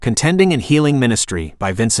Contending and Healing Ministry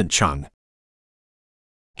by Vincent Cheung.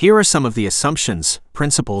 Here are some of the assumptions,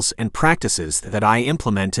 principles, and practices that I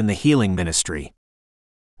implement in the healing ministry.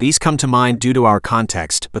 These come to mind due to our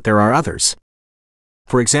context, but there are others.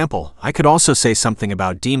 For example, I could also say something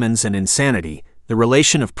about demons and insanity, the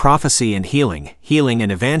relation of prophecy and healing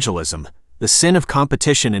and evangelism, the sin of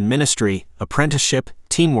competition in ministry, apprenticeship,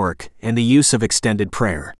 teamwork, and the use of extended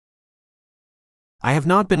prayer. I have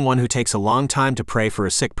not been one who takes a long time to pray for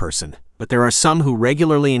a sick person, but there are some who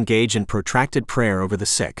regularly engage in protracted prayer over the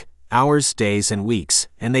sick, hours, days, and weeks,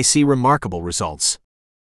 and they see remarkable results.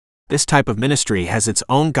 This type of ministry has its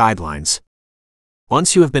own guidelines.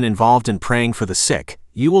 Once you have been involved in praying for the sick,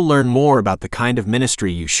 you will learn more about the kind of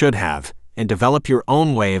ministry you should have, and develop your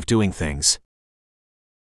own way of doing things.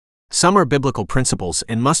 Some are biblical principles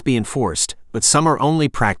and must be enforced, but some are only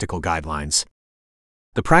practical guidelines.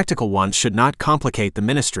 The practical ones should not complicate the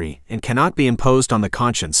ministry and cannot be imposed on the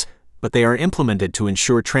conscience, but they are implemented to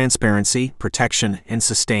ensure transparency, protection, and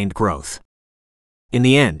sustained growth. In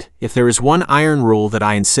the end, if there is one iron rule that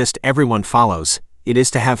I insist everyone follows, it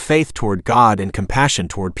is to have faith toward God and compassion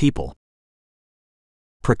toward people.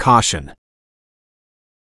 Precaution.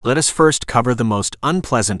 Let us first cover the most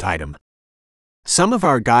unpleasant item. Some of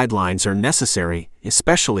our guidelines are necessary,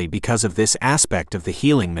 especially because of this aspect of the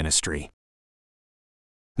healing ministry.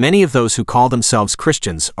 Many of those who call themselves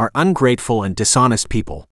Christians are ungrateful and dishonest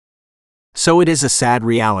people. So it is a sad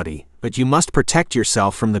reality, but you must protect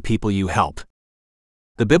yourself from the people you help.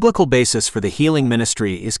 The biblical basis for the healing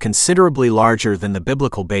ministry is considerably larger than the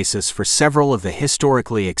biblical basis for several of the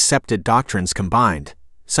historically accepted doctrines combined,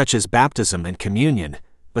 such as baptism and communion,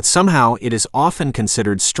 but somehow it is often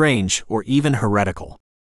considered strange or even heretical.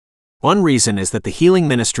 One reason is that the healing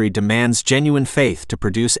ministry demands genuine faith to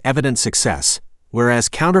produce evident success, whereas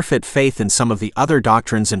counterfeit faith in some of the other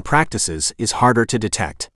doctrines and practices is harder to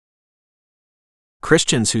detect.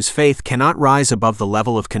 Christians whose faith cannot rise above the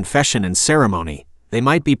level of confession and ceremony, they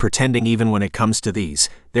might be pretending even when it comes to these,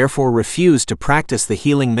 therefore refuse to practice the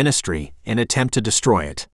healing ministry and attempt to destroy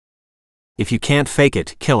it. If you can't fake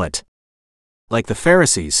it, kill it. Like the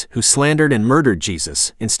Pharisees, who slandered and murdered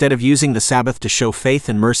Jesus, instead of using the Sabbath to show faith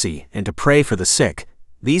and mercy and to pray for the sick,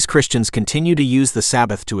 these Christians continue to use the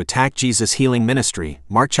Sabbath to attack Jesus' healing ministry,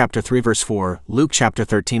 Mark chapter 3 verse 4, Luke chapter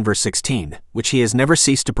 13 verse 16, which he has never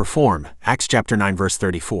ceased to perform, Acts chapter 9 verse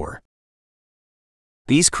 34.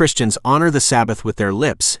 These Christians honor the Sabbath with their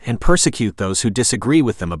lips and persecute those who disagree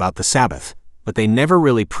with them about the Sabbath, but they never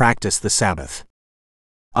really practice the Sabbath.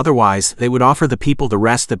 Otherwise, they would offer the people the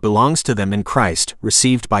rest that belongs to them in Christ,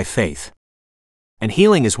 received by faith. And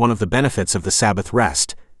healing is one of the benefits of the Sabbath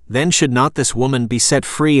rest. Then should not this woman be set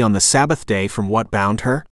free on the Sabbath day from what bound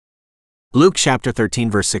her? Luke chapter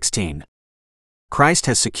 13 verse 16. Christ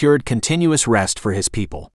has secured continuous rest for his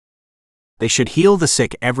people. They should heal the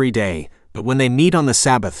sick every day, but when they meet on the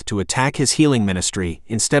Sabbath to attack his healing ministry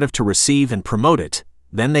instead of to receive and promote it,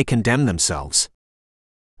 then they condemn themselves.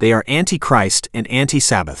 They are anti-Christ and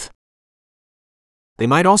anti-Sabbath. They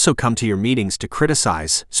might also come to your meetings to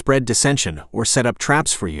criticize, spread dissension, or set up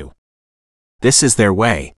traps for you. This is their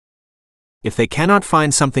way. If they cannot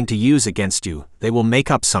find something to use against you, they will make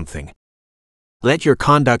up something. Let your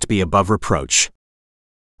conduct be above reproach.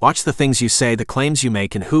 Watch the things you say, the claims you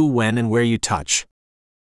make, and who, when, and where you touch.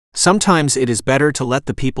 Sometimes it is better to let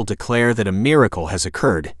the people declare that a miracle has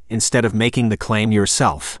occurred, instead of making the claim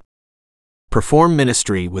yourself. Perform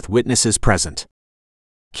ministry with witnesses present.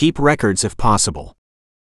 Keep records if possible.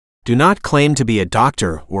 Do not claim to be a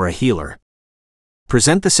doctor or a healer.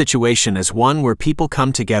 Present the situation as one where people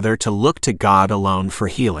come together to look to God alone for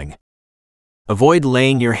healing. Avoid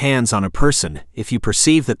laying your hands on a person if you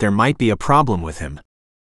perceive that there might be a problem with him.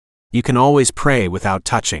 You can always pray without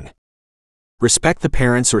touching. Respect the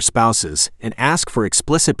parents or spouses and ask for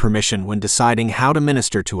explicit permission when deciding how to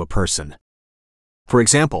minister to a person. For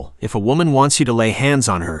example, if a woman wants you to lay hands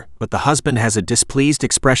on her, but the husband has a displeased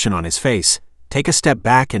expression on his face, take a step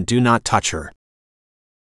back and do not touch her.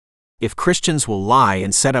 If Christians will lie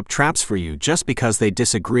and set up traps for you just because they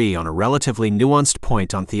disagree on a relatively nuanced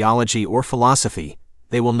point on theology or philosophy,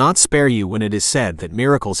 they will not spare you when it is said that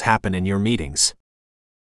miracles happen in your meetings.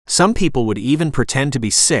 Some people would even pretend to be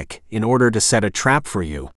sick in order to set a trap for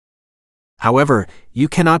you. However, you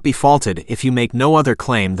cannot be faulted if you make no other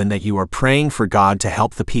claim than that you are praying for God to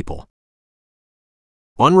help the people.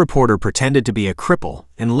 One reporter pretended to be a cripple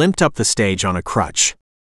and limped up the stage on a crutch.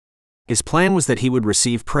 His plan was that he would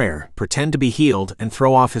receive prayer, pretend to be healed, and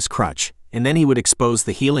throw off his crutch, and then he would expose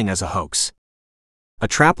the healing as a hoax. A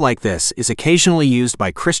trap like this is occasionally used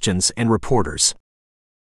by Christians and reporters.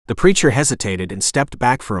 The preacher hesitated and stepped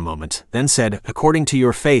back for a moment, then said, "According to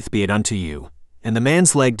your faith be it unto you." And the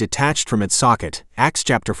man's leg detached from its socket. Acts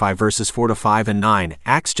chapter 5 verses 4-5 and 9,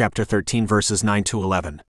 Acts chapter 13 verses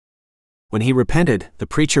 9-11. When he repented, the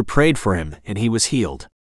preacher prayed for him, and he was healed.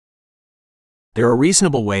 There are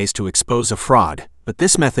reasonable ways to expose a fraud, but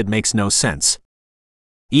this method makes no sense.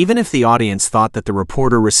 Even if the audience thought that the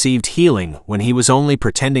reporter received healing when he was only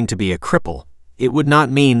pretending to be a cripple, it would not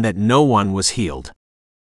mean that no one was healed.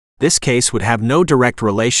 This case would have no direct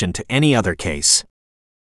relation to any other case.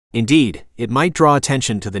 Indeed, it might draw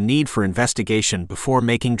attention to the need for investigation before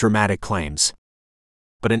making dramatic claims.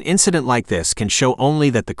 But an incident like this can show only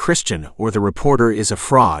that the Christian or the reporter is a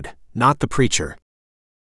fraud, not the preacher.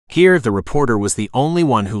 Here, the reporter was the only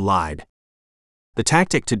one who lied. The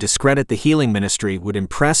tactic to discredit the healing ministry would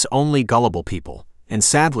impress only gullible people, and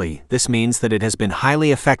sadly, this means that it has been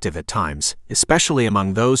highly effective at times, especially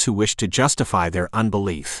among those who wish to justify their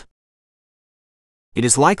unbelief. It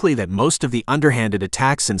is likely that most of the underhanded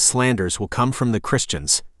attacks and slanders will come from the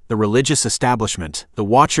Christians, the religious establishment, the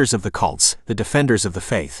watchers of the cults, the defenders of the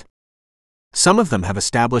faith. Some of them have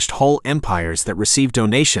established whole empires that receive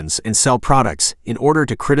donations and sell products in order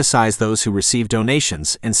to criticize those who receive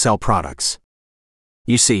donations and sell products.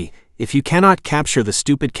 You see, if you cannot capture the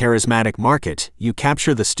stupid charismatic market, you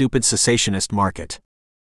capture the stupid cessationist market.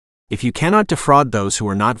 If you cannot defraud those who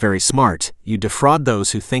are not very smart, you defraud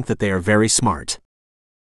those who think that they are very smart.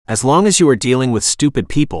 As long as you are dealing with stupid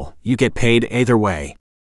people, you get paid either way.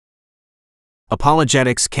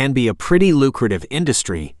 Apologetics can be a pretty lucrative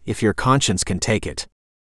industry if your conscience can take it.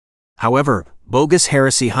 However, bogus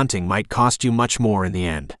heresy hunting might cost you much more in the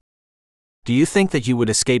end. Do you think that you would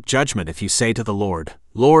escape judgment if you say to the Lord,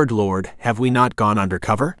 "Lord, Lord, have we not gone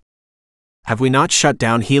undercover? Have we not shut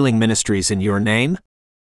down healing ministries in your name?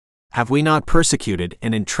 Have we not persecuted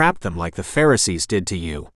and entrapped them like the Pharisees did to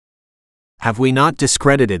you? Have we not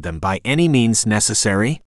discredited them by any means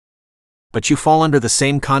necessary? But you fall under the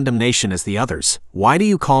same condemnation as the others. Why do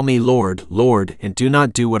you call me Lord, Lord, and do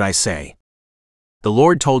not do what I say? The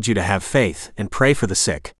Lord told you to have faith and pray for the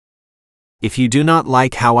sick. If you do not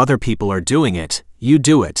like how other people are doing it, you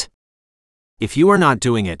do it. If you are not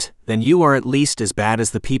doing it, then you are at least as bad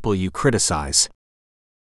as the people you criticize.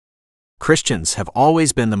 Christians have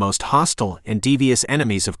always been the most hostile and devious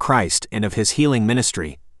enemies of Christ and of his healing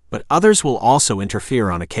ministry, but others will also interfere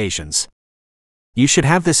on occasions. You should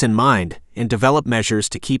have this in mind and develop measures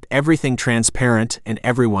to keep everything transparent and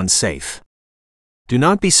everyone safe. Do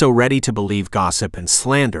not be so ready to believe gossip and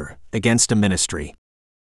slander against a ministry.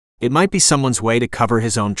 It might be someone's way to cover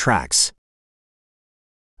his own tracks.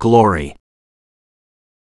 Glory.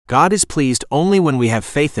 God is pleased only when we have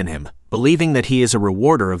faith in him, believing that he is a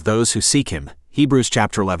rewarder of those who seek him. Hebrews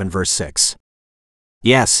chapter 11 verse 6.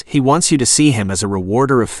 Yes, he wants you to see him as a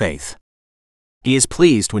rewarder of faith. He is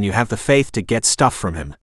pleased when you have the faith to get stuff from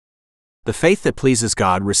him. The faith that pleases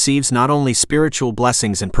God receives not only spiritual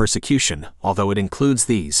blessings and persecution, although it includes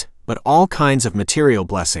these, but all kinds of material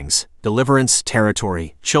blessings, deliverance,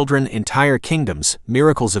 territory, children, entire kingdoms,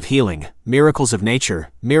 miracles of healing, miracles of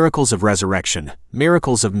nature, miracles of resurrection,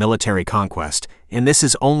 miracles of military conquest, and this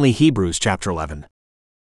is only Hebrews chapter 11.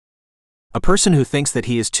 A person who thinks that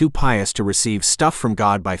he is too pious to receive stuff from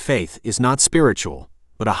God by faith is not spiritual,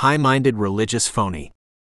 but a high-minded religious phony.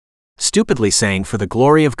 Stupidly saying "for the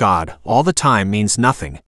glory of God" all the time means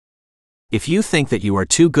nothing. If you think that you are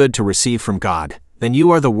too good to receive from God, then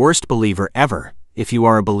you are the worst believer ever, if you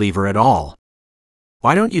are a believer at all.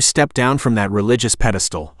 Why don't you step down from that religious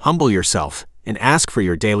pedestal, humble yourself, and ask for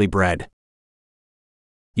your daily bread?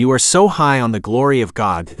 You are so high on the glory of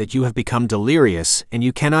God that you have become delirious and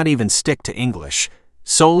you cannot even stick to English,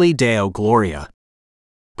 soli Deo Gloria.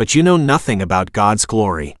 But you know nothing about God's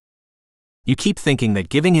glory. You keep thinking that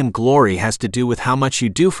giving him glory has to do with how much you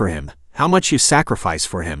do for him, how much you sacrifice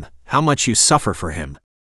for him, how much you suffer for him.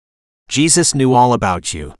 Jesus knew all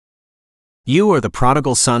about you. You are the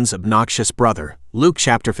prodigal son's obnoxious brother, Luke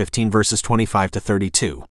chapter 15 verses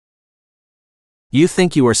 25-32. You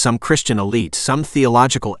think you are some Christian elite, some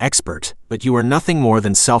theological expert, but you are nothing more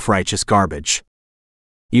than self-righteous garbage.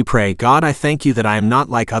 You pray, "God, I thank you that I am not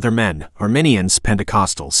like other men, Arminians,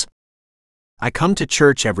 Pentecostals. I come to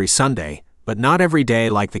church every Sunday, but not every day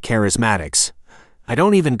like the charismatics. I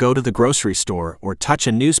don't even go to the grocery store or touch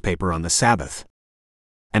a newspaper on the Sabbath.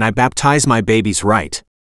 And I baptize my babies right."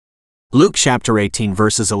 Luke chapter 18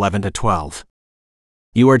 verses 11-12.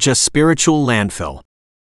 You are just spiritual landfill.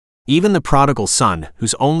 Even the prodigal son,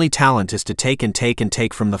 whose only talent is to take and take and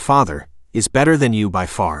take from the Father, is better than you by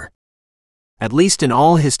far. At least in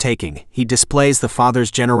all his taking, he displays the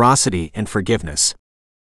Father's generosity and forgiveness.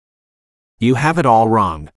 You have it all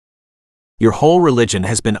wrong. Your whole religion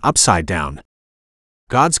has been upside down.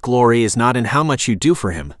 God's glory is not in how much you do for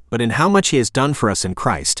Him, but in how much He has done for us in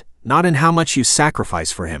Christ, not in how much you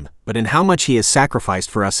sacrifice for Him, but in how much He has sacrificed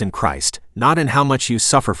for us in Christ, not in how much you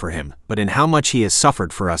suffer for Him, but in how much He has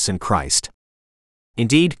suffered for us in Christ.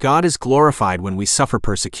 Indeed, God is glorified when we suffer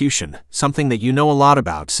persecution, something that you know a lot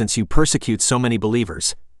about since you persecute so many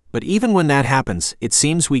believers. But even when that happens, it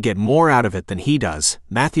seems we get more out of it than He does.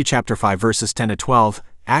 Matthew chapter 5 verses 10 to 12,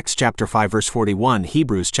 Acts chapter 5 verse 41,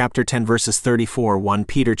 Hebrews chapter 10 verses 34, 1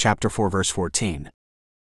 Peter chapter 4 verse 14.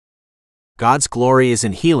 God's glory is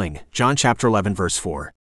in healing, John chapter 11 verse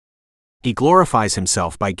 4. He glorifies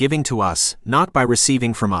Himself by giving to us, not by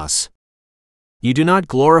receiving from us. You do not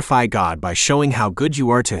glorify God by showing how good you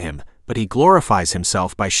are to Him, but He glorifies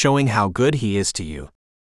Himself by showing how good He is to you.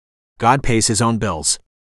 God pays His own bills.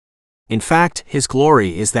 In fact, His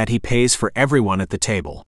glory is that He pays for everyone at the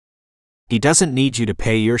table. He doesn't need you to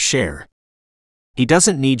pay your share. He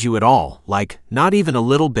doesn't need you at all, not even a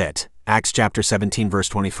little bit, Acts chapter 17 verse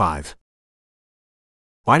 25.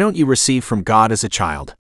 Why don't you receive from God as a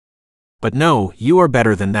child? But no, you are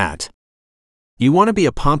better than that. You want to be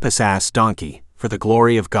a pompous ass donkey, for the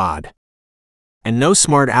glory of God. And no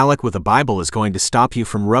smart aleck with a Bible is going to stop you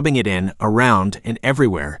from rubbing it in, around, and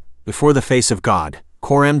everywhere, before the face of God,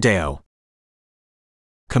 Coram Deo.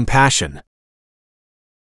 Compassion.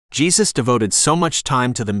 Jesus devoted so much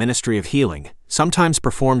time to the ministry of healing, sometimes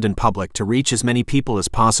performed in public to reach as many people as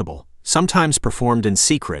possible, sometimes performed in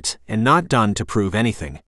secret, and not done to prove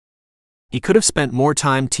anything. He could have spent more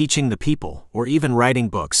time teaching the people, or even writing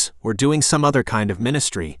books, or doing some other kind of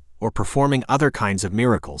ministry, or performing other kinds of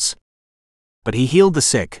miracles. But He healed the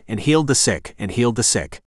sick, and healed the sick, and healed the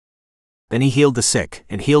sick. Then He healed the sick,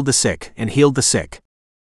 and healed the sick, and healed the sick.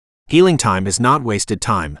 Healing time is not wasted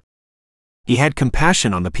time. He had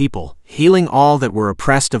compassion on the people, healing all that were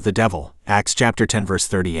oppressed of the devil, Acts chapter 10 verse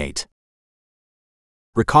 38.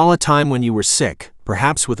 Recall a time when you were sick,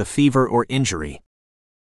 perhaps with a fever or injury.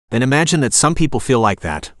 Then imagine that some people feel like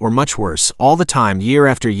that, or much worse, all the time year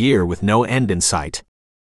after year with no end in sight.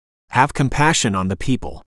 Have compassion on the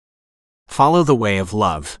people. Follow the way of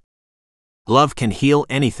love. Love can heal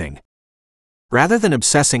anything. Rather than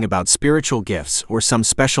obsessing about spiritual gifts or some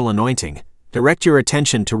special anointing, direct your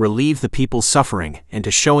attention to relieve the people's suffering and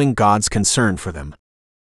to showing God's concern for them.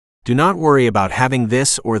 Do not worry about having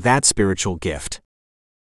this or that spiritual gift.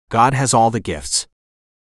 God has all the gifts.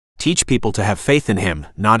 Teach people to have faith in Him,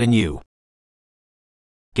 not in you.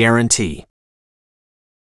 Guarantee.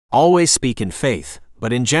 Always speak in faith,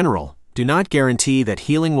 but in general, do not guarantee that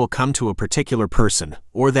healing will come to a particular person,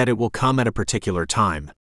 or that it will come at a particular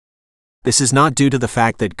time. This is not due to the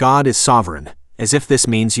fact that God is sovereign, as if this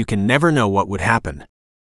means you can never know what would happen.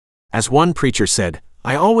 As one preacher said,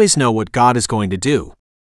 I always know what God is going to do.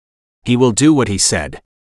 He will do what He said.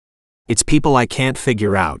 It's people I can't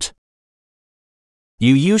figure out.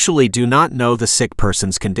 You usually do not know the sick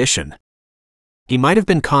person's condition. He might have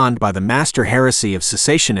been conned by the master heresy of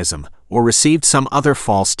cessationism, or received some other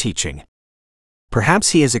false teaching. Perhaps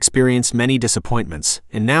he has experienced many disappointments,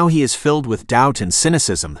 and now he is filled with doubt and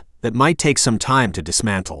cynicism that might take some time to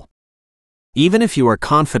dismantle. Even if you are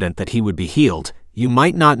confident that he would be healed, you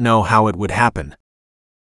might not know how it would happen.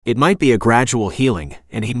 It might be a gradual healing,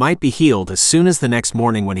 and he might be healed as soon as the next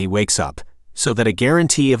morning when he wakes up, so that a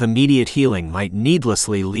guarantee of immediate healing might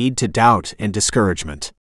needlessly lead to doubt and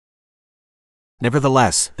discouragement.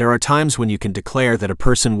 Nevertheless, there are times when you can declare that a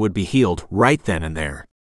person would be healed right then and there.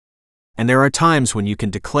 And there are times when you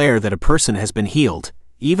can declare that a person has been healed,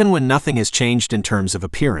 even when nothing has changed in terms of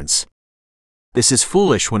appearance. This is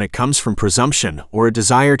foolish when it comes from presumption or a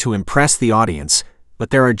desire to impress the audience,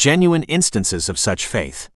 but there are genuine instances of such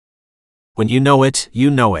faith. When you know it,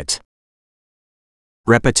 you know it.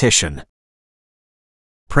 Repetition.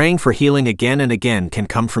 Praying for healing again and again can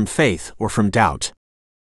come from faith or from doubt.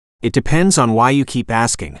 It depends on why you keep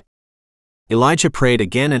asking. Elijah prayed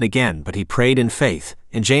again and again, but he prayed in faith,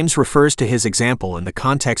 and James refers to his example in the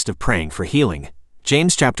context of praying for healing.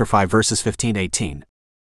 James chapter 5 verses 15-18.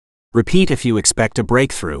 Repeat if you expect a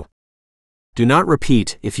breakthrough. Do not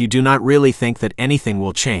repeat if you do not really think that anything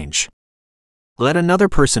will change. Let another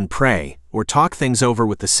person pray, or talk things over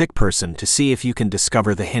with the sick person to see if you can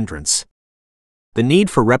discover the hindrance. The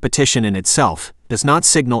need for repetition in itself does not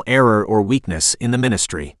signal error or weakness in the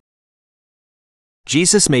ministry.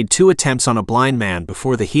 Jesus made 2 attempts on a blind man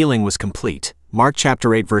before the healing was complete. Mark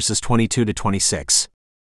chapter 8 verses 22-26.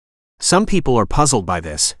 Some people are puzzled by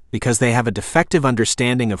this because they have a defective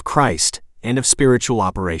understanding of Christ and of spiritual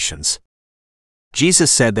operations.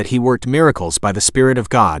 Jesus said that he worked miracles by the Spirit of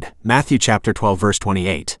God, Matthew chapter 12 verse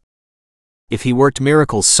 28. If he worked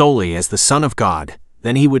miracles solely as the Son of God,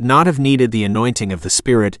 then he would not have needed the anointing of the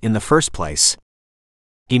Spirit in the first place.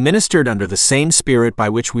 He ministered under the same Spirit by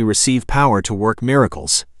which we receive power to work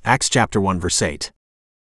miracles, Acts chapter 1 verse 8.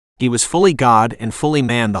 He was fully God and fully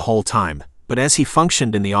man the whole time, but as he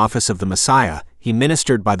functioned in the office of the Messiah, he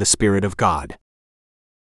ministered by the Spirit of God.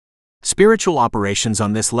 Spiritual operations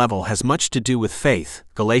on this level has much to do with faith,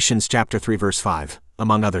 Galatians chapter 3 verse 5,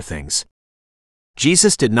 among other things.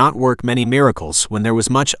 Jesus did not work many miracles when there was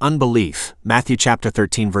much unbelief, Matthew chapter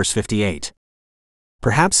 13 verse 58.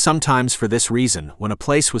 Perhaps sometimes for this reason, when a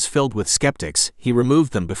place was filled with skeptics, he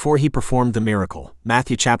removed them before he performed the miracle,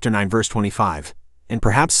 Matthew chapter 9 verse 25, and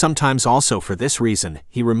perhaps sometimes also for this reason,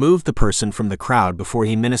 he removed the person from the crowd before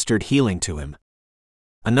he ministered healing to him.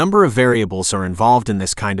 A number of variables are involved in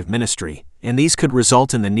this kind of ministry, and these could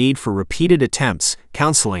result in the need for repeated attempts,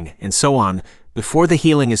 counseling, and so on, before the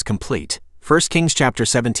healing is complete. 1 Kings chapter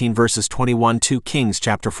 17 verses 21, 2 Kings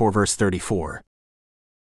chapter 4 verse 34.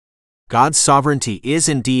 God's sovereignty is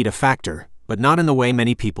indeed a factor, but not in the way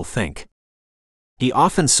many people think. He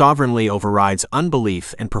often sovereignly overrides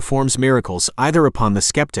unbelief and performs miracles either upon the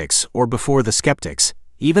skeptics or before the skeptics,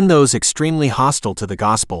 even those extremely hostile to the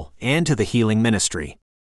gospel and to the healing ministry.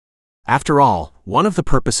 After all, one of the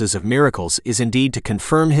purposes of miracles is indeed to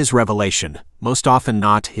confirm his revelation, most often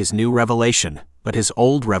not his new revelation, but his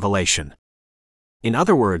old revelation. In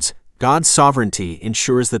other words, God's sovereignty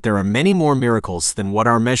ensures that there are many more miracles than what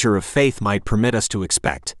our measure of faith might permit us to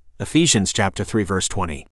expect, Ephesians chapter 3 verse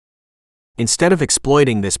 20. Instead of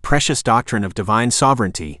exploiting this precious doctrine of divine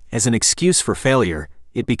sovereignty as an excuse for failure,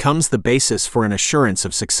 it becomes the basis for an assurance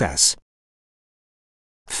of success.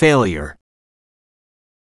 Failure.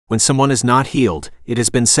 When someone is not healed, it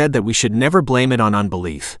has been said that we should never blame it on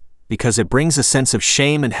unbelief, because it brings a sense of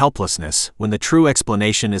shame and helplessness when the true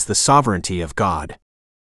explanation is the sovereignty of God.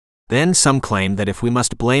 Then some claim that if we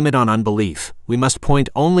must blame it on unbelief, we must point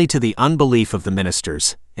only to the unbelief of the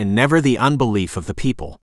ministers, and never the unbelief of the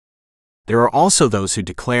people. There are also those who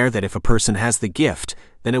declare that if a person has the gift,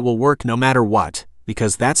 then it will work no matter what,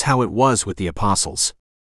 because that's how it was with the apostles.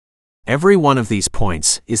 Every one of these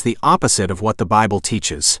points is the opposite of what the Bible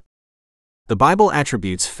teaches. The Bible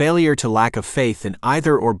attributes failure to lack of faith in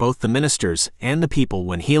either or both the ministers and the people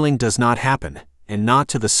when healing does not happen, and not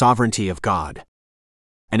to the sovereignty of God.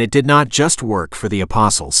 And it did not just work for the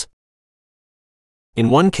apostles. In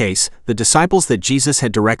one case, the disciples that Jesus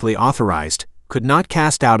had directly authorized could not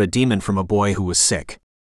cast out a demon from a boy who was sick.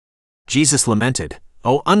 Jesus lamented,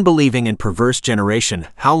 "O unbelieving and perverse generation,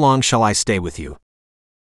 how long shall I stay with you?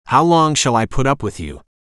 How long shall I put up with you?"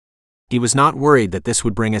 He was not worried that this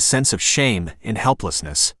would bring a sense of shame and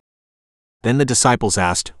helplessness. Then the disciples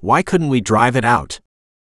asked, "Why couldn't we drive it out?"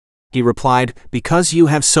 He replied, "Because you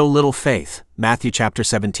have so little faith," Matthew chapter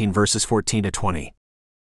 17 verses 14 to 20.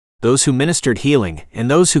 Those who ministered healing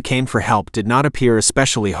and those who came for help did not appear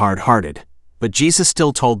especially hard-hearted, but Jesus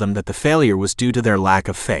still told them that the failure was due to their lack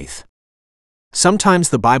of faith. Sometimes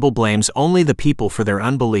the Bible blames only the people for their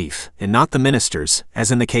unbelief and not the ministers, as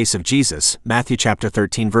in the case of Jesus, Matthew chapter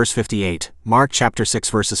 13 verse 58, Mark chapter 6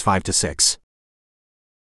 verses 5 to 6.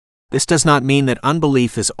 This does not mean that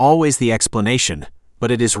unbelief is always the explanation, but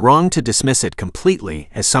it is wrong to dismiss it completely,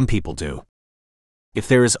 as some people do. If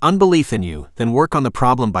there is unbelief in you, then work on the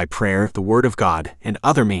problem by prayer, the Word of God, and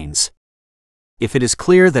other means. If it is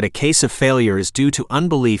clear that a case of failure is due to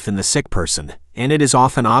unbelief in the sick person, and it is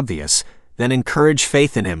often obvious, then encourage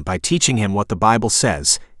faith in him by teaching him what the Bible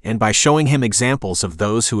says, and by showing him examples of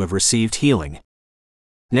those who have received healing.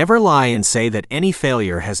 Never lie and say that any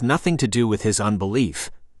failure has nothing to do with his unbelief,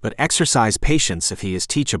 but exercise patience if he is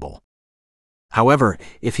teachable. However,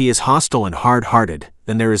 if he is hostile and hard-hearted,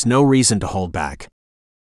 then there is no reason to hold back.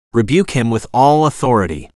 Rebuke him with all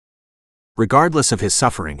authority. Regardless of his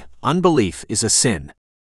suffering, unbelief is a sin.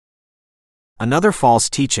 Another false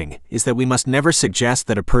teaching is that we must never suggest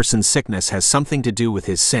that a person's sickness has something to do with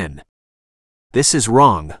his sin. This is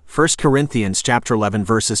wrong, 1 Corinthians chapter 11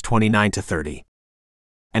 verses 29 to 30.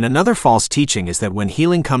 And another false teaching is that when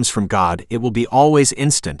healing comes from God, it will be always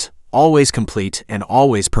instant, always complete, and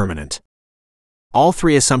always permanent. All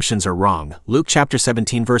three assumptions are wrong, Luke chapter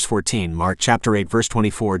 17 verse 14, Mark chapter 8 verse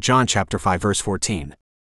 24, John chapter 5 verse 14.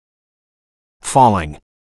 Falling.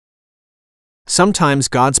 Sometimes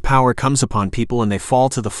God's power comes upon people and they fall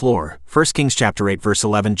to the floor, 1 Kings chapter 8 verse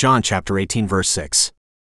 11, John chapter 18 verse 6.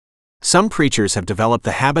 Some preachers have developed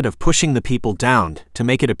the habit of pushing the people down to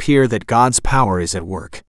make it appear that God's power is at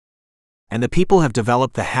work. And the people have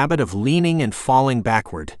developed the habit of leaning and falling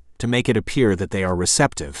backward to make it appear that they are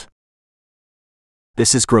receptive.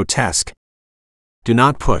 This is grotesque. Do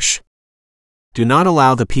not push. Do not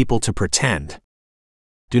allow the people to pretend.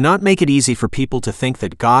 Do not make it easy for people to think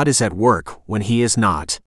that God is at work when He is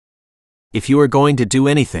not. If you are going to do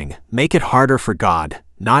anything, make it harder for God,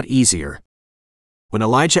 not easier. When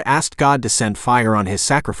Elijah asked God to send fire on his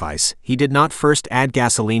sacrifice, he did not first add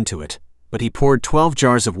gasoline to it, but he poured 12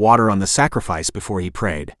 jars of water on the sacrifice before he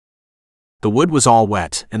prayed. The wood was all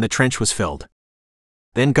wet, and the trench was filled.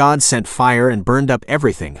 Then God sent fire and burned up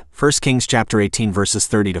everything. 1 Kings chapter 18 verses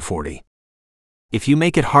 30 to 40. If you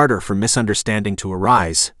make it harder for misunderstanding to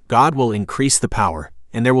arise, God will increase the power,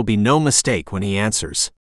 and there will be no mistake when He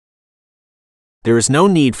answers. There is no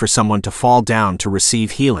need for someone to fall down to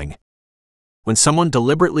receive healing. When someone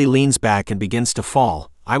deliberately leans back and begins to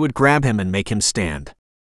fall, I would grab him and make him stand.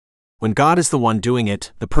 When God is the one doing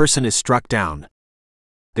it, the person is struck down.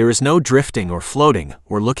 There is no drifting or floating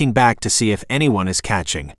or looking back to see if anyone is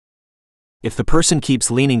catching. If the person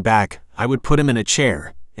keeps leaning back, I would put him in a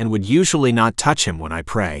chair, and would usually not touch him when I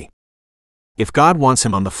pray. If God wants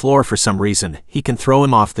him on the floor for some reason, He can throw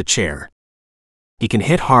him off the chair. He can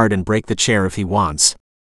hit hard and break the chair if He wants.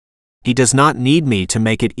 He does not need me to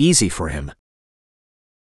make it easy for Him.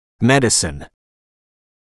 Medicine.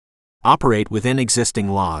 Operate within existing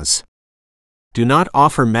laws. Do not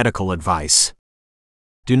offer medical advice.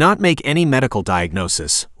 Do not make any medical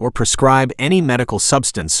diagnosis or prescribe any medical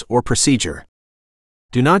substance or procedure.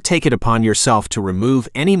 Do not take it upon yourself to remove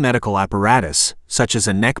any medical apparatus, such as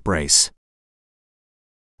a neck brace.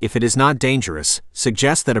 If it is not dangerous,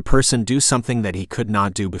 suggest that a person do something that he could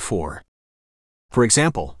not do before. For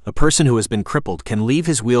example, a person who has been crippled can leave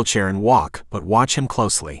his wheelchair and walk, but watch him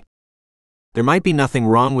closely. There might be nothing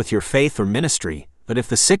wrong with your faith or ministry, but if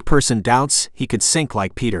the sick person doubts, he could sink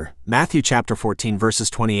like Peter. Matthew chapter 14 verses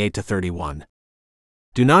 28 to 31.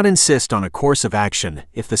 Do not insist on a course of action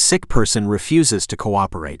if the sick person refuses to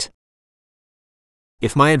cooperate.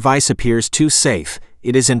 If my advice appears too safe,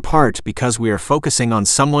 it is in part because we are focusing on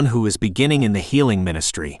someone who is beginning in the healing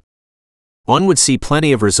ministry. One would see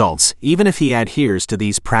plenty of results even if he adheres to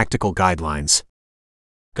these practical guidelines.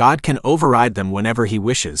 God can override them whenever He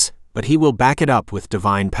wishes, but He will back it up with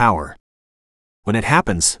divine power. When it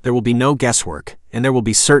happens, there will be no guesswork, and there will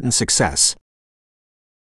be certain success.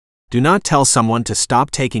 Do not tell someone to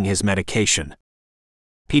stop taking his medication.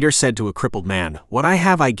 Peter said to a crippled man, "What I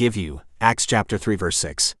have I give you," Acts chapter 3 verse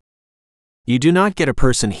 6. You do not get a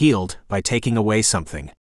person healed by taking away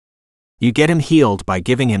something. You get him healed by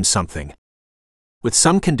giving him something. With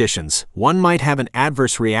some conditions, one might have an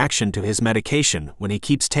adverse reaction to his medication when he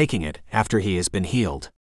keeps taking it after he has been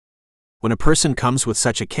healed. When a person comes with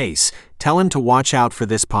such a case, tell him to watch out for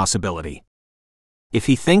this possibility. If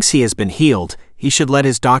he thinks he has been healed, he should let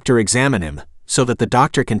his doctor examine him, so that the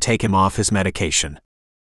doctor can take him off his medication.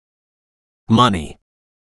 Money.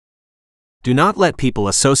 Do not let people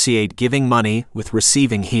associate giving money with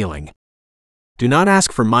receiving healing. Do not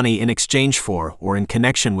ask for money in exchange for or in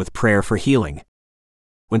connection with prayer for healing.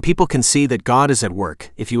 When people can see that God is at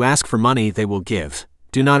work, if you ask for money, they will give.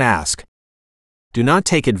 Do not ask. Do not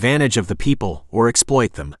take advantage of the people or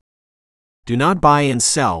exploit them. Do not buy and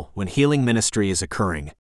sell when healing ministry is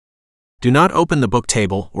occurring. Do not open the book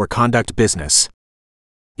table or conduct business.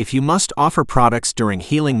 If you must offer products during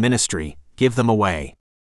healing ministry, give them away.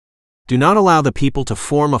 Do not allow the people to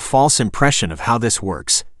form a false impression of how this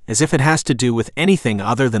works, as if it has to do with anything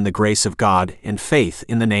other than the grace of God and faith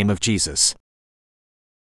in the name of Jesus.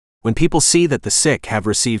 When people see that the sick have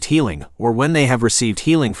received healing, or when they have received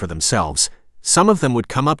healing for themselves, some of them would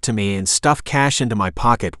come up to me and stuff cash into my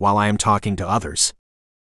pocket while I am talking to others.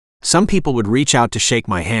 Some people would reach out to shake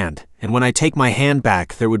my hand, and when I take my hand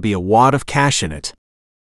back, there would be a wad of cash in it.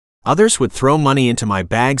 Others would throw money into my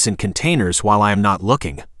bags and containers while I am not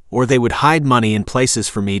looking, or they would hide money in places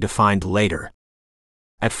for me to find later.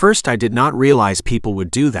 At first, I did not realize people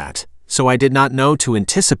would do that, so I did not know to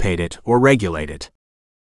anticipate it or regulate it.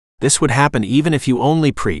 This would happen even if you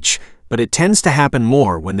only preach, but it tends to happen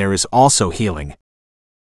more when there is also healing.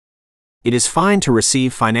 It is fine to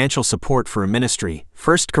receive financial support for a ministry,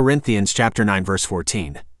 1 Corinthians chapter 9 verse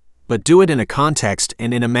 14, but do it in a context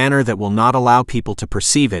and in a manner that will not allow people to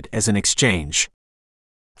perceive it as an exchange.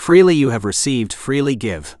 Freely you have received, freely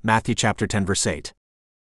give, Matthew chapter 10 verse 8.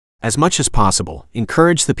 As much as possible,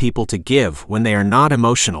 encourage the people to give when they are not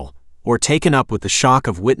emotional or taken up with the shock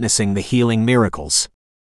of witnessing the healing miracles.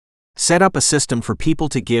 Set up a system for people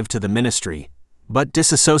to give to the ministry, but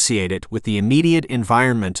disassociate it with the immediate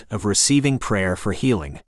environment of receiving prayer for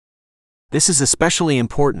healing. This is especially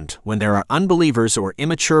important when there are unbelievers or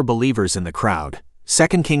immature believers in the crowd, 2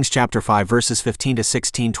 Kings chapter 5 verses 15 to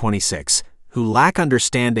 16-26, who lack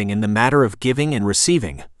understanding in the matter of giving and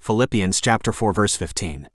receiving, Philippians chapter 4 verse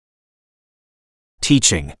 15.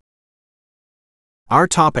 Teaching. Our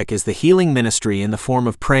topic is the healing ministry in the form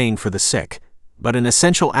of praying for the sick, but an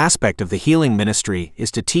essential aspect of the healing ministry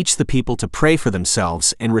is to teach the people to pray for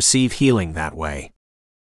themselves and receive healing that way.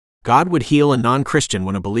 God would heal a non-Christian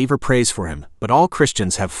when a believer prays for him, but all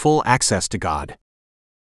Christians have full access to God.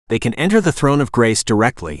 They can enter the throne of grace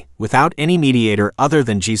directly, without any mediator other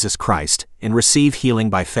than Jesus Christ, and receive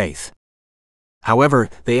healing by faith. However,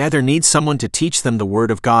 they either need someone to teach them the Word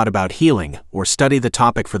of God about healing, or study the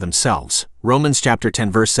topic for themselves. Romans chapter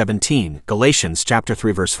 10 verse 17, Galatians chapter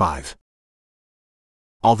 3 verse 5.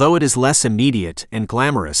 Although it is less immediate and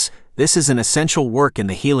glamorous, this is an essential work in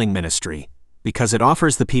the healing ministry, because it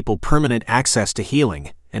offers the people permanent access to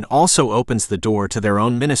healing, and also opens the door to their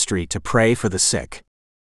own ministry to pray for the sick.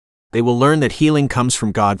 They will learn that healing comes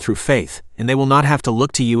from God through faith, and they will not have to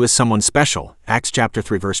look to you as someone special. Acts chapter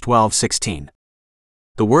 3 verse 12-16.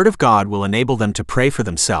 The Word of God will enable them to pray for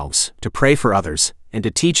themselves, to pray for others, and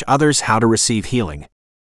to teach others how to receive healing.